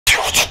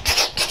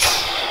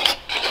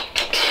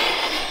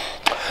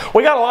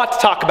We got a lot to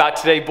talk about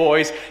today,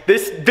 boys.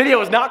 This video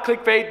is not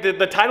clickbait.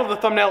 The title of the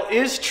thumbnail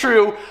is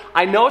true.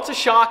 I know it's a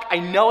shock. I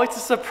know it's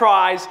a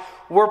surprise.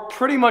 We're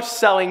pretty much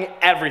selling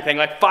everything,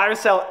 like fire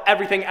sale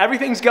everything.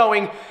 Everything's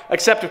going,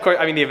 except of course,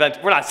 I mean the event.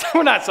 We're not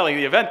selling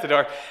the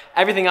Aventador.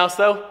 Everything else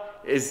though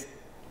is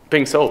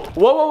being sold.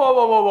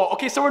 Whoa.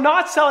 Okay, so we're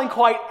not selling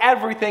quite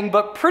everything,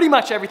 but pretty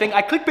much everything.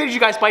 I clickbaited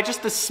you guys by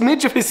just a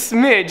smidge of his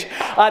smidge.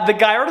 The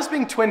Gallardo's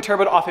being twin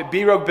turboed off at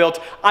B-Rogue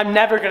built. I'm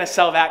never gonna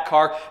sell that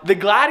car. The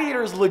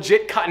Gladiator is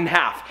legit cut in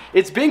half.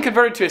 It's being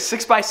converted to a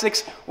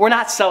 6x6. We're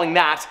not selling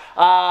that.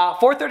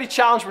 430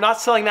 Challenge, we're not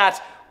selling that,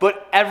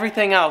 but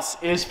everything else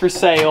is for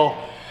sale.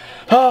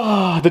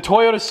 The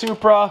Toyota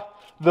Supra,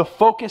 the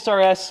Focus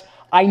RS.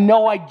 I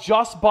know I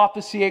just bought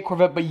the C8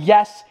 Corvette, but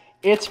yes,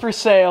 it's for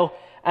sale.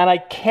 And I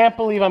can't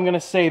believe I'm gonna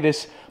say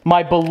this,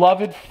 my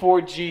beloved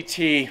Ford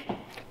GT.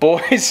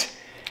 Boys,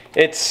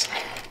 it's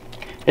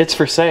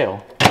for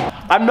sale.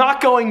 I'm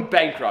not going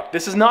bankrupt.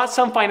 This is not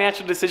some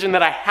financial decision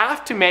that I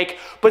have to make,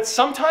 but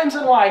sometimes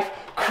in life,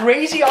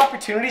 crazy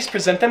opportunities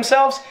present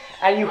themselves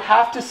and you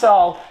have to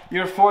sell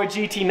your Ford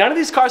GT. None of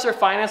these cars are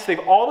financed,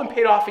 they've all been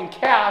paid off in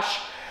cash.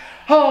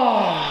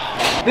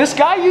 This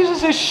guy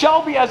uses his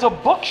Shelby as a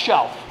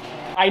bookshelf.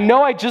 I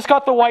know I just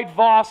got the white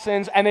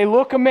Vossens and they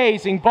look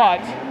amazing, but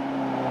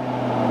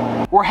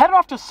we're headed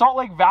off to Salt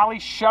Lake Valley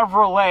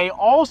Chevrolet.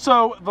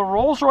 Also, the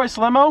Rolls-Royce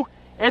limo,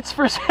 it's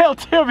for sale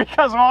too,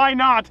 because why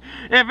not?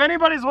 If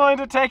anybody's willing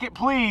to take it,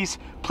 please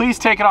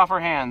take it off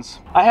our hands.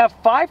 I have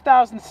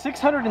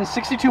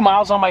 5,662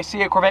 miles on my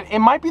C8 Corvette. It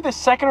might be the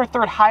second or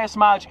third highest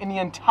mileage in the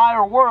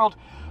entire world,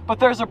 but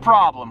there's a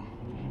problem.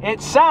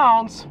 It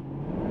sounds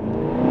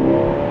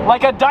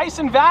like a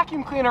Dyson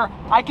vacuum cleaner.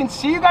 I can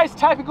see you guys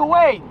typing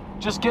away,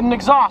 just getting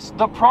exhaust.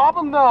 The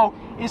problem though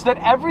is that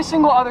every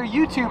single other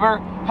YouTuber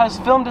has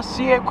filmed a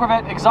C8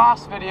 Corvette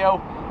exhaust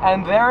video,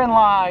 and therein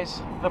lies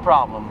the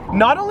problem.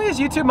 Not only is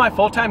YouTube my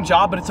full-time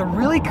job, but it's a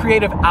really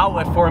creative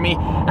outlet for me,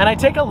 and I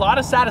take a lot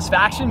of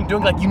satisfaction in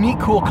doing like unique,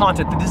 cool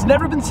content that has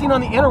never been seen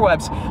on the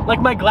interwebs. Like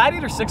my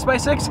Gladiator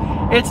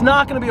 6x6, it's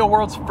not gonna be a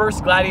world's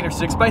first Gladiator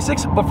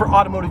 6x6, but for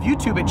automotive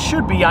YouTube it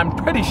should be, I'm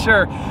pretty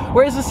sure.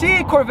 Whereas the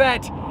C8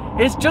 Corvette,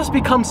 it's just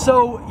become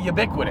so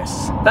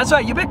ubiquitous. That's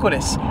right,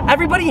 ubiquitous.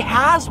 Everybody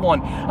has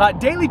one.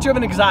 Daily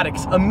driven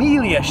exotics,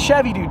 Amelia,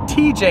 Chevy Dude,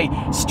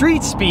 TJ,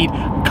 Street Speed,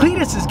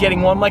 Cletus is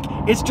getting one. Like,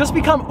 it's just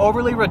become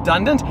overly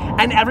redundant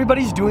and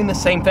everybody's doing the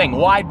same thing.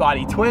 Wide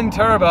body, twin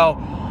turbo.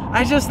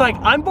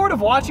 I'm bored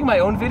of watching my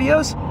own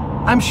videos.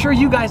 I'm sure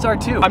you guys are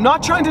too. I'm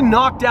not trying to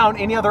knock down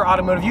any other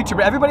automotive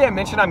YouTuber. Everybody I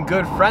mentioned I'm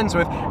good friends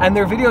with, and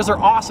their videos are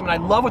awesome, and I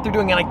love what they're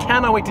doing, and I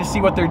cannot wait to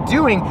see what they're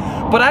doing.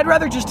 But I'd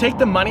rather just take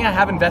the money I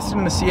have invested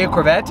in the C8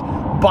 Corvette,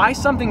 buy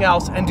something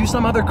else, and do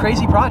some other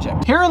crazy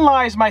project. Herein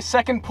lies my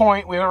second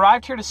point. We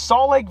arrived here to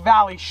Salt Lake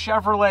Valley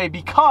Chevrolet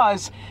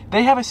because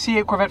they have a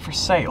C8 Corvette for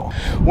sale.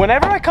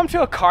 Whenever I come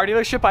to a car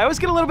dealership, I always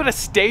get a little bit of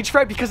stage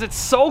fright because it's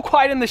so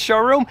quiet in the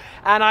showroom,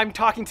 and I'm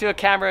talking to a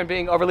camera and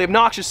being overly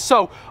obnoxious.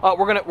 So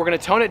we're gonna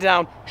tone it down.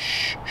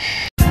 Shh.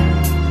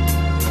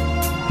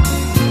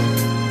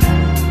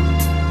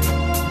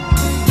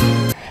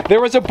 There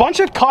was a bunch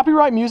of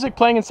copyright music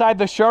playing inside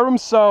the showroom,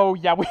 so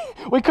yeah,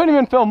 we couldn't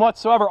even film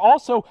whatsoever.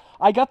 Also,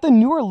 I got the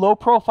newer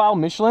low-profile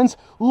Michelins.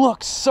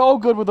 Look so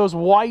good with those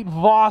white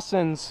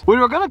Vossens. We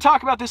were gonna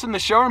talk about this in the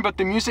showroom, but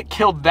the music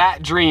killed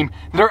that dream.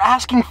 They're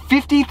asking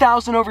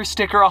 $50,000 over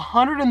sticker,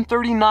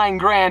 139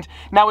 grand.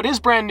 Now, it is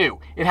brand new.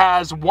 It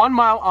has 1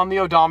 mile on the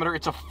odometer.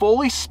 It's a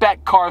fully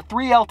spec car,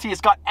 3LT. It's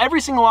got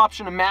every single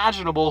option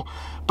imaginable,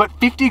 but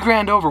 50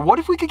 grand over. What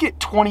if we could get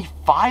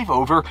 25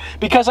 over?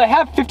 Because I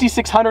have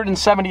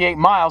 5,678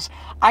 miles.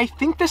 I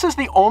think this is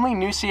the only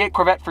new C8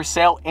 Corvette for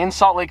sale in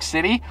Salt Lake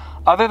City,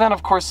 other than,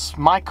 of course,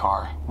 my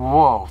car.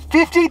 Whoa,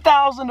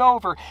 50,000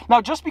 over.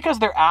 Now, just because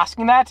they're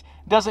asking that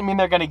doesn't mean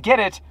they're gonna get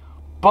it,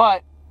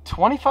 but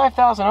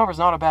 25,000 over is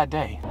not a bad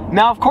day.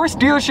 Now, of course,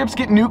 dealerships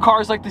get new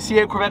cars like the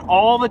C8 Corvette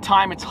all the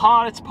time. It's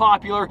hot, it's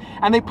popular,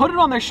 and they put it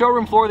on their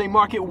showroom floor. They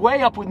mark it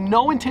way up with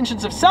no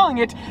intentions of selling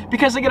it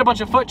because they get a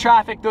bunch of foot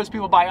traffic. Those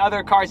people buy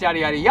other cars, yada,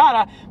 yada,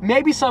 yada.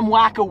 Maybe some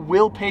wacko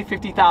will pay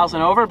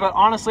 50,000 over, but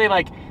honestly,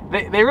 like,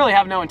 they really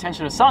have no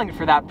intention of selling it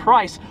for that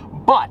price.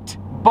 But,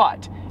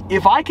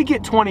 if I could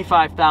get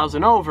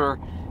 25,000 over,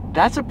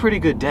 that's a pretty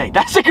good day.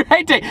 That's a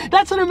great day.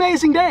 That's an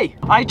amazing day.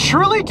 I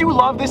truly do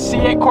love this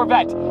C8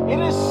 Corvette. It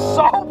is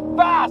so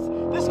fast.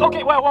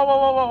 Okay,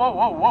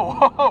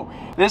 whoa.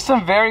 There's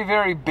some very,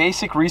 very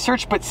basic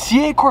research, but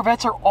C8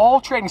 Corvettes are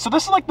all trading. So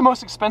this is like the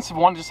most expensive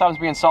one, just happens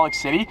to be in Salt Lake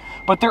City,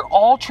 but they're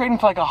all trading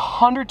for like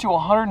 $100,000 to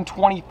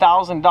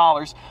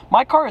 $120,000.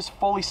 My car is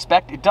fully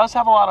spec'd. It does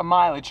have a lot of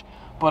mileage,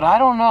 but I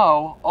don't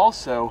know.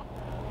 Also,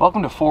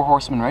 welcome to Four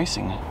Horsemen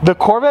Racing. The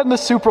Corvette and the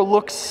Supra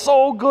look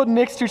so good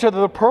next to each other.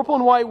 The purple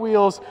and white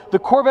wheels. The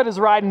Corvette is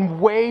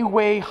riding way,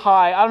 way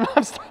high. I don't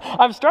know,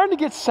 I'm starting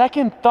to get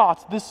second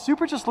thoughts. This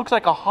Supra just looks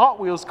like a Hot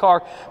Wheels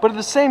car, but at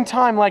the same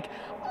time, like,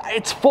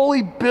 it's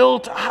fully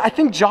built. I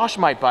think Josh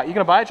might buy it. You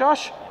gonna buy it,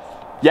 Josh?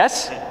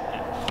 Yes?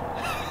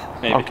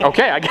 Maybe.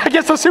 Okay, I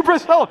guess the Supra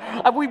is sold.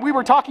 We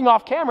were talking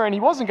off camera and he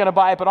wasn't gonna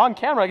buy it, but on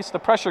camera, I guess the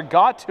pressure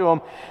got to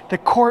him.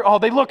 Oh,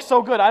 they look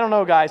so good. I don't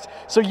know, guys.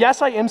 So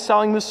yes, I am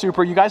selling the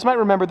Supra. You guys might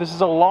remember this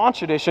is a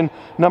launch edition,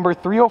 number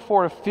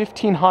 304 to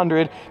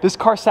 1500. This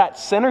car sat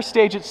center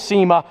stage at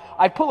SEMA.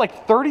 I put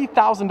like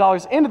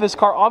 $30,000 into this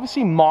car.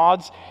 Obviously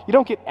mods, you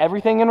don't get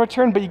everything in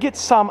return, but you get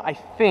some, I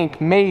think,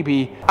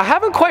 maybe. I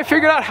haven't quite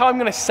figured out how I'm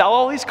gonna sell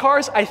all these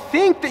cars. I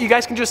think that you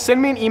guys can just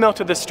send me an email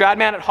to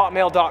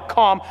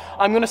TheStradman@hotmail.com.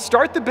 I'm gonna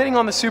start the bidding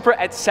on the Supra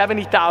at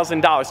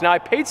 $70,000. Now I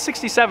paid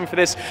 $67,000 for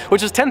this,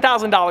 which is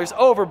 $10,000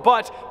 over,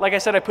 but like I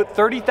said, I put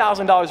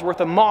 $30,000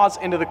 worth of mods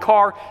into the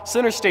car.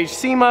 Center stage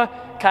SEMA,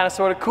 kind of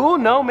sort of cool.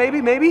 No,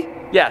 maybe.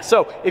 Yeah,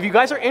 so if you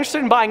guys are interested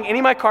in buying any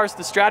of my cars,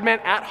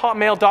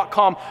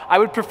 TheStradman@hotmail.com. I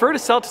would prefer to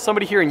sell it to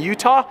somebody here in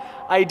Utah.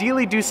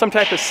 Ideally do some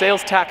type of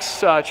sales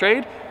tax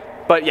trade.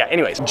 But yeah,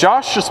 anyways.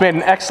 Josh just made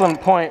an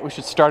excellent point. We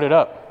should start it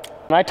up.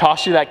 When I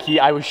tossed you that key,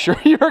 I was sure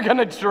you were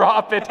gonna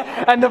drop it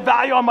and the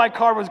value on my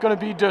car was gonna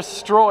be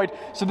destroyed.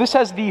 So this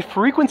has the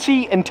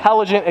frequency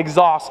intelligent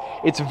exhaust.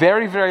 It's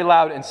very, very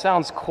loud and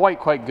sounds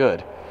quite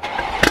good.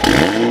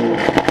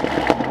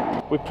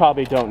 We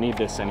probably don't need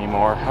this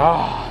anymore.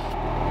 Oh.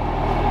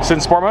 Sit in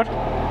sport mode?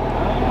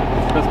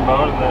 This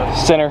mode and then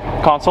Center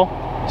console.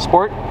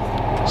 Sport.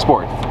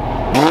 Sport.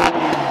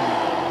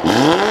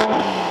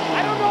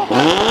 I don't know if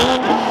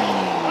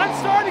I'm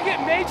starting to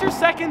get major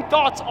second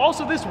thoughts.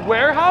 Also, this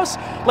warehouse,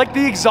 like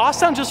the exhaust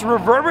sound just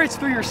reverberates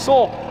through your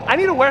soul. I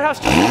need a warehouse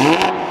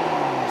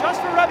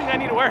just for revving. I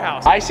need a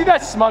warehouse. I see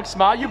that smug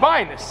smile. You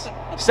buying this?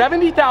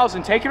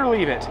 70,000. Take it or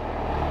leave it.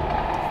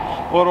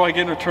 what do I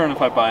get in return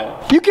if I buy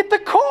it? You get the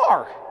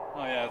car.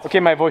 Oh yeah. Okay,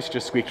 my voice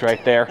just squeaked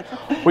right there.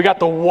 We got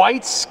the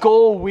white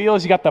skull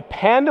wheels. You got the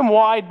Pandem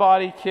wide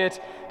body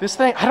kit. This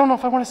thing, I don't know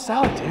if I want to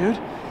sell it, dude.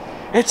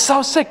 It's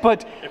so sick,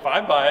 but if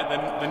I buy it,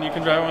 then you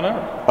can drive it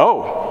whenever.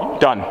 Oh,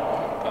 done.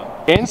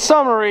 In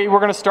summary, we're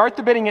gonna start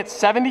the bidding at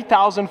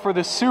 $70,000 for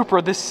the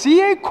Supra. The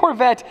C8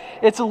 Corvette,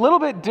 it's a little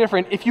bit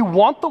different. If you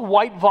want the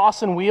white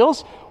Vossen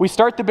wheels, we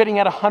start the bidding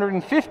at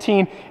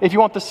 $115. If you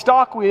want the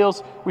stock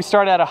wheels, we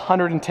start at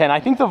 $110. I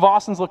think the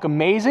Vossens look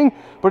amazing,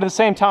 but at the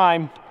same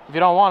time, if you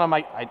don't want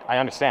them, I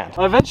understand.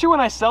 Eventually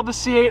when I sell the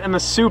C8 and the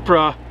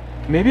Supra,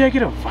 maybe I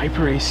get a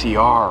Viper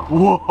ACR.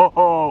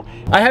 Whoa.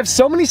 I have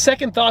so many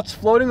second thoughts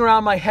floating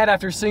around my head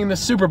after seeing the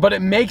Supra, but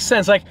it makes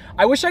sense. Like,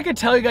 I wish I could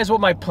tell you guys what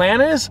my plan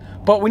is,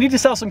 but we need to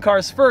sell some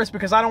cars first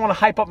because I don't want to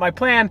hype up my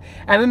plan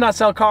and then not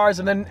sell cars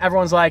and then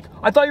everyone's like,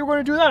 I thought you were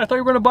going to do that. I thought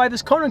you were going to buy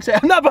this Koenigsegg.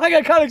 I'm not buying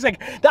a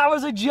Koenigsegg. That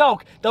was a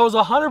joke. That was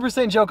a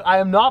 100% joke. I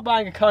am not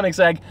buying a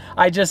Koenigsegg.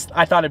 I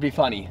thought it'd be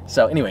funny.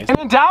 So anyways, when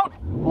in doubt,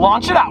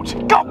 launch it out.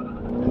 Go.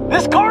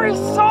 This car is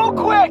so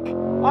quick.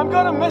 I'm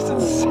gonna miss it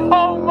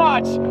so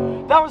much.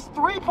 That was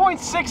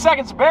 3.6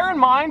 seconds. Bear in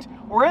mind,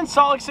 we're in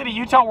Salt Lake City,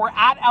 Utah. We're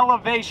at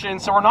elevation,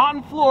 so we're not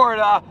in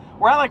Florida.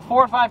 We're at like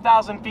 4,000 or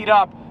 5,000 feet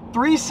up.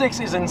 3.6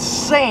 is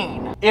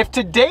insane. If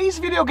today's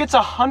video gets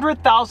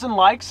 100,000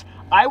 likes,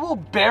 I will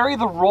bury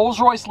the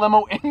Rolls-Royce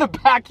limo in the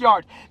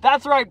backyard.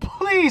 That's right,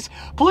 please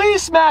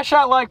smash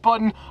that like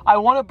button. I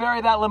wanna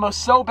bury that limo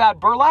so bad.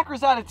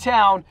 Burlacker's out of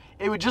town.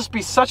 It would just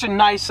be such a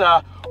nice,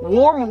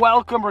 warm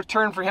welcome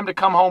return for him to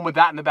come home with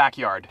that in the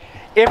backyard.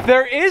 If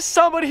there is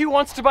somebody who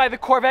wants to buy the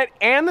Corvette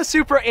and the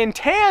Supra in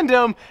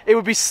tandem, it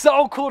would be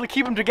so cool to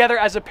keep them together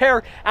as a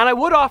pair, and I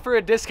would offer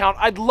a discount.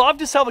 I'd love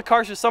to sell the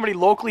cars to somebody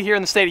locally here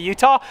in the state of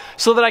Utah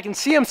so that I can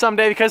see them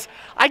someday, because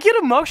I get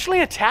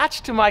emotionally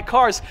attached to my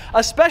cars,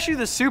 especially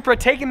the Supra,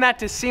 taking that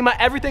to SEMA,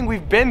 everything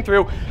we've been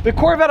through. The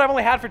Corvette I've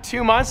only had for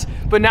 2 months,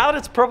 but now that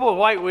it's purple with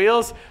white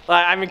wheels,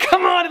 I mean,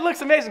 come on, it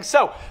looks amazing.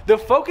 So, the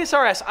Focus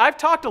RS, I've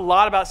talked a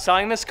lot about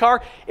selling this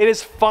car. It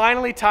is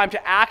finally time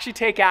to actually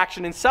take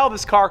action and sell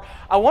this car.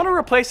 I want to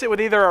replace it with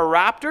either a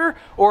Raptor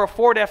or a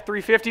Ford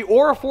F350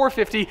 or a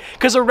 450,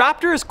 because a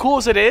Raptor, as cool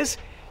as it is,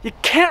 you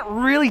can't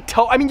really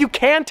tow. I mean, you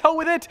can tow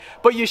with it,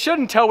 but you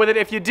shouldn't tow with it.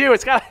 If you do,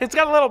 it's got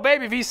a little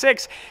baby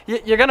V6,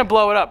 you're gonna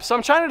blow it up. So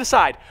I'm trying to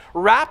decide,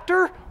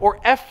 Raptor or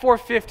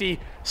F450,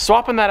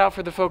 swapping that out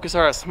for the Focus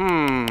RS.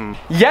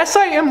 Yes,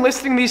 I am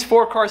listing these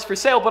 4 cars for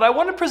sale, but I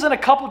want to present a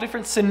couple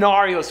different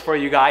scenarios for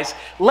you guys.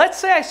 Let's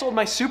say I sold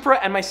my Supra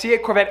and my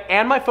C8 Corvette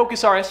and my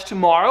Focus RS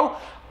tomorrow.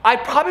 I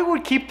probably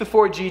would keep the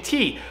Ford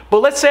GT,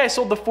 but let's say I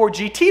sold the Ford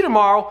GT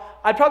tomorrow,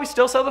 I'd probably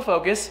still sell the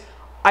Focus.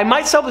 I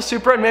might sell the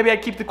Supra and maybe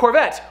I'd keep the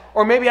Corvette,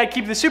 or maybe I'd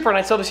keep the Supra and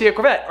I'd sell the C8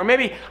 Corvette, or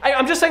maybe,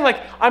 I'm just saying, like,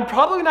 I'm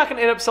probably not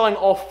gonna end up selling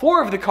all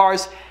 4 of the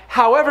cars.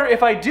 However,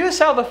 if I do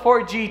sell the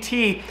Ford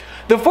GT,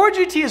 the Ford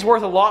GT is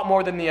worth a lot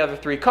more than the other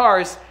 3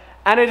 cars,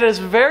 and it is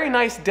very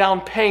nice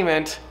down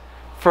payment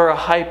for a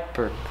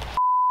hyper.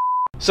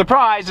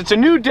 Surprise, it's a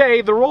new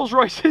day. The Rolls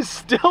Royce is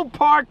still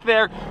parked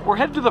there. We're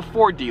headed to the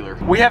Ford dealer.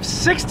 We have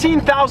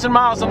 16,000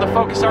 miles on the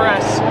Focus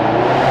RS.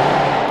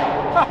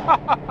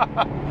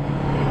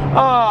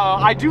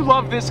 I do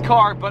love this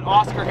car, but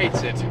Oscar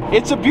hates it.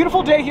 It's a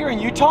beautiful day here in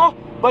Utah,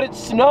 but it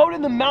snowed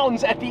in the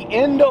mountains at the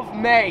end of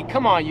May.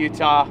 Come on,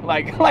 Utah.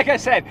 Like I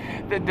said,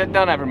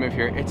 don't ever move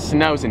here. It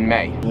snows in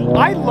May.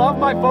 I love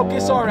my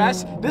Focus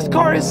RS. This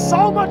car is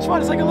so much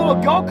fun. It's like a little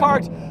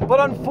go-kart, but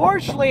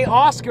unfortunately,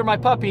 Oscar, my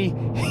puppy,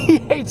 he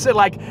hates it.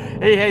 Like,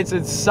 he hates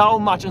it so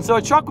much. And so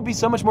a truck would be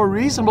so much more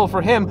reasonable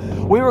for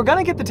him. We were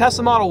gonna get the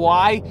Tesla Model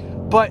Y,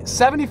 but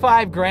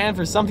 75 grand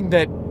for something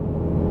that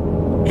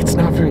it's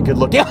not very good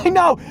looking. I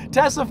know,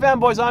 Tesla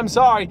fanboys, I'm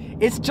sorry.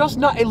 It's just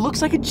not, it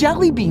looks like a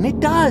jelly bean, it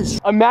does.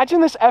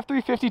 Imagine this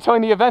F350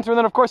 towing the Avenger, and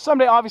then of course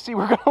someday obviously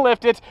we're gonna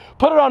lift it,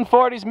 put it on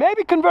 40s,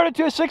 maybe convert it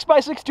to a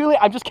 6x6 dually.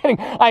 I'm just kidding,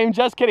 I am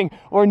just kidding.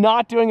 We're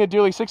not doing a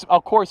dually 6,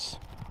 of course.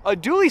 A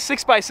dually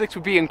 6x6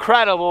 would be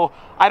incredible.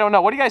 I don't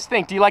know, what do you guys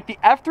think? Do you like the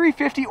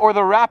F350 or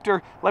the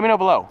Raptor? Let me know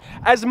below.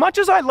 As much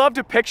as I love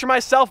to picture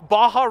myself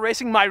Baja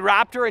racing my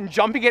Raptor and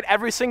jumping it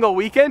every single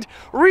weekend,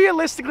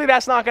 realistically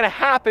that's not gonna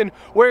happen.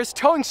 Whereas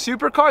towing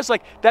supercars,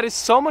 like, that is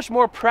so much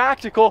more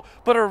practical,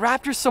 but a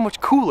Raptor's so much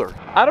cooler.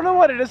 I don't know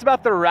what it is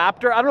about the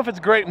Raptor. I don't know if it's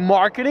great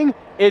marketing.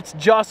 It's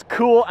just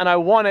cool and I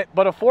want it,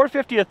 but a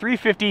 450 to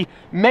 350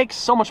 makes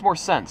so much more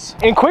sense.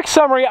 In quick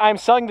summary, I'm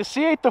selling the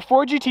C8, the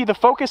Ford GT, the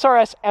Focus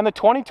RS, and the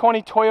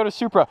 2020 Toyota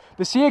Supra.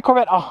 The C8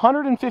 Corvette,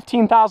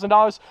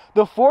 $115,000.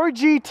 The Ford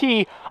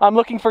GT, I'm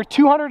looking for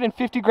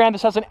 250 grand.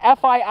 This has an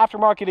FI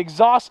aftermarket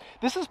exhaust.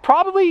 This is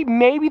probably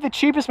maybe the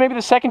cheapest, maybe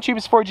the second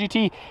cheapest Ford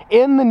GT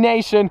in the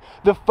nation.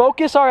 The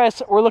Focus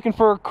RS, we're looking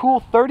for a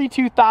cool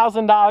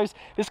 $32,000.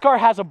 This car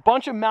has a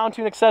bunch of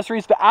mount-tune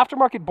accessories, the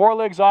aftermarket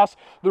Borla exhaust,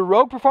 the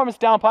Rogue Performance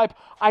downpipe.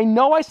 I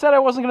know I said I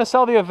wasn't gonna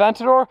sell the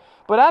Aventador,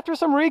 but after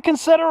some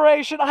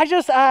reconsideration, I'm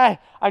just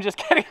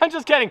kidding, I'm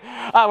just kidding.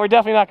 We're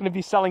definitely not gonna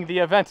be selling the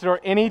Aventador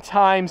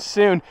anytime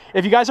soon.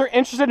 If you guys are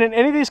interested in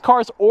any of these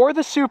cars or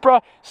the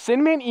Supra,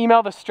 send me an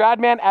email,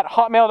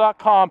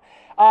 TheStradman@hotmail.com.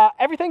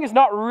 Everything is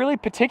not really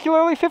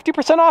particularly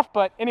 50% off,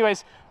 but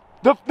anyways,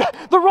 the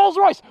Rolls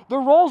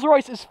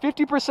Royce is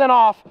 50%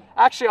 off.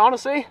 Actually,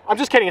 honestly, I'm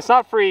just kidding, it's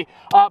not free.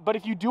 But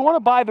if you do wanna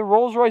buy the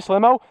Rolls Royce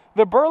limo,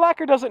 the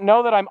Burlacker doesn't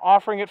know that I'm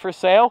offering it for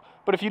sale,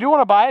 but if you do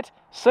wanna buy it,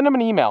 send them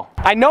an email.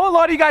 I know a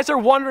lot of you guys are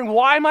wondering,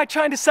 why am I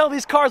trying to sell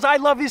these cars? I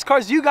love these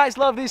cars, you guys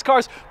love these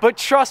cars, but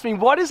trust me,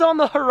 what is on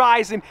the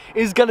horizon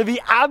is gonna be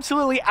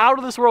absolutely out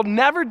of this world,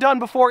 never done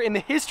before in the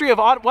history of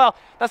auto. Well,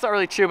 that's not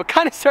really true, but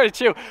kind of sort of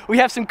true. We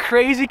have some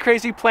crazy,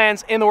 crazy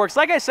plans in the works.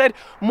 Like I said,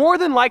 more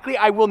than likely,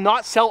 I will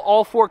not sell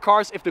all 4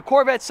 cars. If the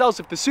Corvette sells,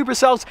 if the Supra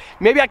sells,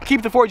 maybe I can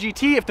keep the Ford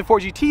GT. If the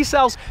Ford GT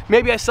sells,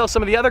 maybe I sell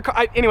some of the other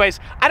cars. Anyways,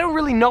 I don't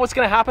really know what's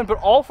gonna happen, but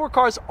all 4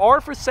 cars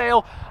are for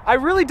sale. I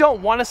really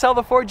don't wanna sell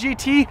the Ford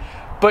GT,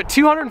 but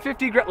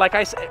 250 grand, like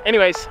I said.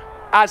 Anyways,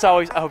 as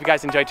always, I hope you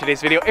guys enjoyed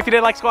today's video. If you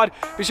did, like squad,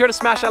 be sure to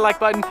smash that like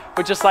button.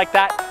 But just like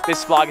that,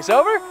 this vlog is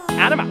over,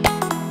 and I'm out.